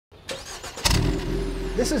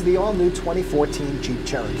This is the all-new 2014 Jeep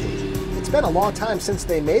Cherokee. It's been a long time since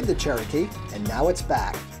they made the Cherokee, and now it's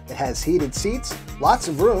back. It has heated seats, lots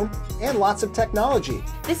of room, and lots of technology.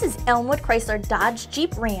 This is Elmwood Chrysler Dodge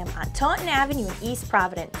Jeep Ram on Taunton Avenue in East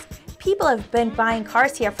Providence. People have been buying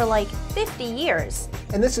cars here for like 50 years.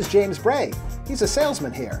 And this is James Bray. He's a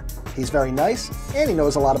salesman here. He's very nice, and he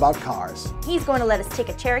knows a lot about cars. He's going to let us take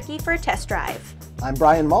a Cherokee for a test drive. I'm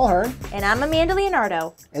Brian Mulhern. And I'm Amanda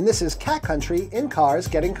Leonardo. And this is Cat Country in Cars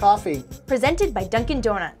Getting Coffee. Presented by Dunkin'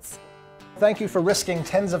 Donuts. Thank you for risking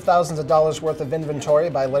tens of thousands of dollars worth of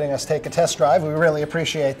inventory by letting us take a test drive. We really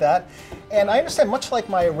appreciate that. And I understand, much like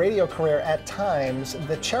my radio career at times,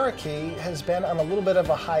 the Cherokee has been on a little bit of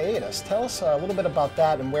a hiatus. Tell us a little bit about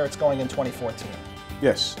that and where it's going in 2014.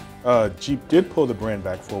 Yes, Jeep did pull the brand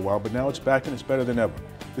back for a while, but now it's back and it's better than ever.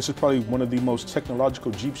 This is probably one of the most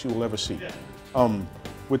technological Jeeps you will ever see.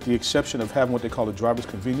 With the exception of having what they call a driver's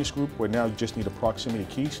convenience group, where now you just need a proximity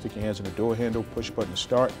key, stick your hands in the door handle, push button to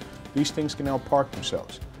start. These things can now park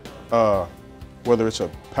themselves. Whether it's a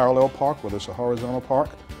parallel park, whether it's a horizontal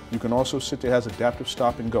park, you can also sit there, has adaptive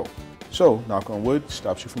stop and go. So, knock on wood,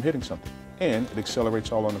 stops you from hitting something. And it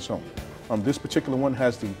accelerates all on its own. This particular one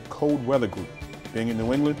has the cold weather group. Being in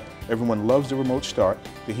New England, everyone loves the remote start,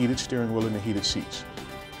 the heated steering wheel, and the heated seats.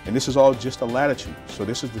 And this is all just a Latitude. So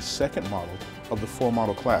this is the second model of the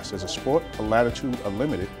 4-model class. There's a Sport, a Latitude, a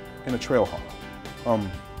Limited, and a Trailhawk.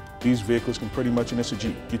 These vehicles can pretty much, and it's a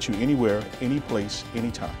Jeep, get you anywhere, any place,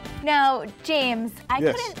 anytime. Now, James, I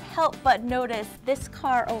Yes. couldn't help but notice this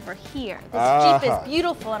car over here. This Jeep is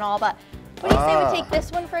beautiful and all, but what do you say we take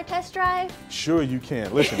this one for a test drive? Sure you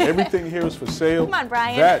can. Listen, everything here is for sale. Come on,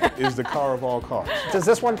 Brian. That is the car of all cars. Does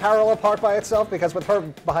this one parallel park by itself? Because with her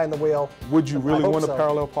behind the wheel, Would you really want to so.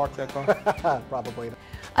 parallel park that car? Probably.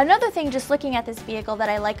 Another thing, just looking at this vehicle, that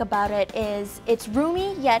I like about it is it's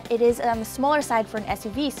roomy, yet it is on the smaller side for an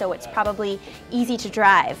SUV, so it's probably easy to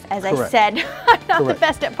drive. As I Correct. said, I'm not the Correct.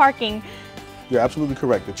 best at parking. You're absolutely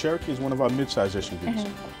correct. The Cherokee is one of our mid-size SUVs.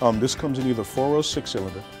 This comes in either 4- or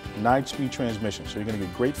 6-cylinder, 9-speed transmission, so you're going to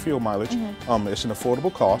get great fuel mileage. It's an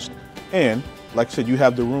affordable cost, and like I said, you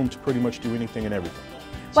have the room to pretty much do anything and everything.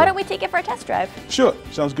 Why don't we take it for a test drive? Sure,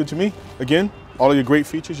 sounds good to me. Again, all of your great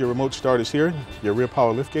features, your remote start is here, your rear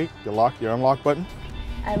power liftgate, your lock, your unlock button.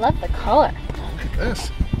 I love the color. Look at this.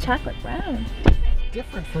 Chocolate brown.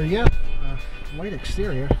 Different for you. White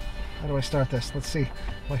exterior. How do I start this? Let's see.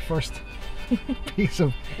 My first piece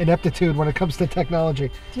of ineptitude when it comes to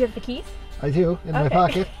technology. Do you have the keys? I do, in my Okay.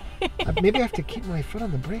 pocket. Maybe I have to keep my foot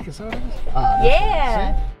on the brake, is that what it is? That's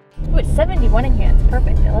Yeah. Ooh, it's 71 in here. It's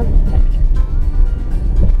perfect. I love this temperature.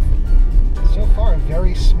 So far, a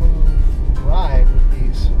very smooth ride with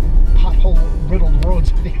these pothole-riddled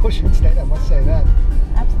roads of the Ocean State, I must say that.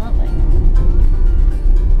 Absolutely.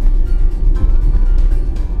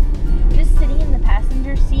 Just sitting in the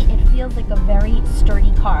passenger seat, it feels like a very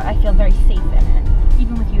sturdy car. I feel very safe in it,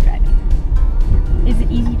 even with you driving. Is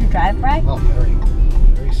it easy to drive, Bri? Oh, very,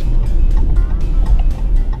 very smooth.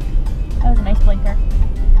 That was a nice blinker.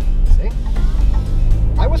 See?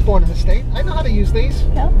 I was born in the state. I know how to use these.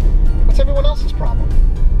 Yeah. What's everyone else's problem?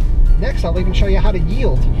 Next, I'll even show you how to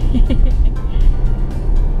yield. I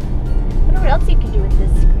wonder what else you can do with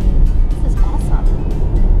this screen. This is awesome.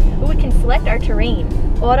 Ooh, we can select our terrain.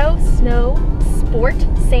 Auto, snow, sport,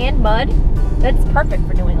 sand, mud. That's perfect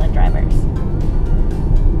for New England drivers.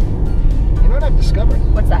 You know what I've discovered?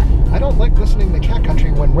 What's that? I don't like listening to Cat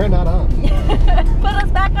Country when we're not on. Put us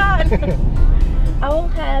back on. I will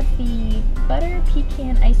have the butter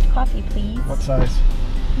pecan iced coffee, please. What size?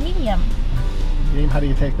 Medium. Medium, how do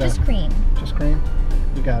you take that? Just cream. Just cream?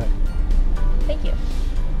 You got it. Thank you.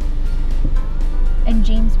 And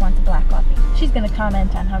James wants a black coffee. She's going to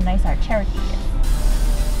comment on how nice our Cherokee is.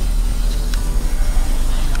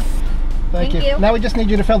 Thank you. Now we just need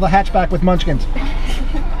you to fill the hatchback with munchkins.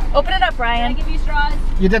 Open it up, Brian. Can I give you straws?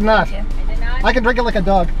 You did not. Thank you. I did not. I can drink it like a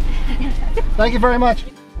dog. Thank you very much.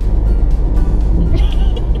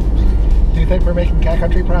 Do you think we're making Cat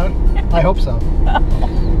Country proud? I hope so.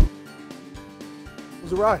 It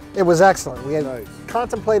was a ride. It was excellent. We had Nice.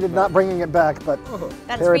 contemplated not bringing it back, but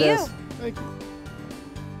That's there for it you. is. Thank you.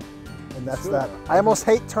 And that's Sure. that. I almost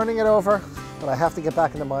hate turning it over, but I have to get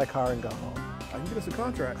back into my car and go home. I can get us a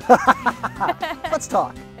contract. Let's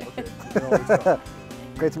talk. Okay. We can always talk.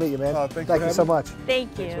 Great to meet you, man. Thanks for Thank you having so me. much.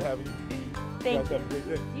 Thank Thanks for you. having me. Thank Y'all you. have a great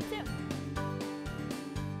day. You too.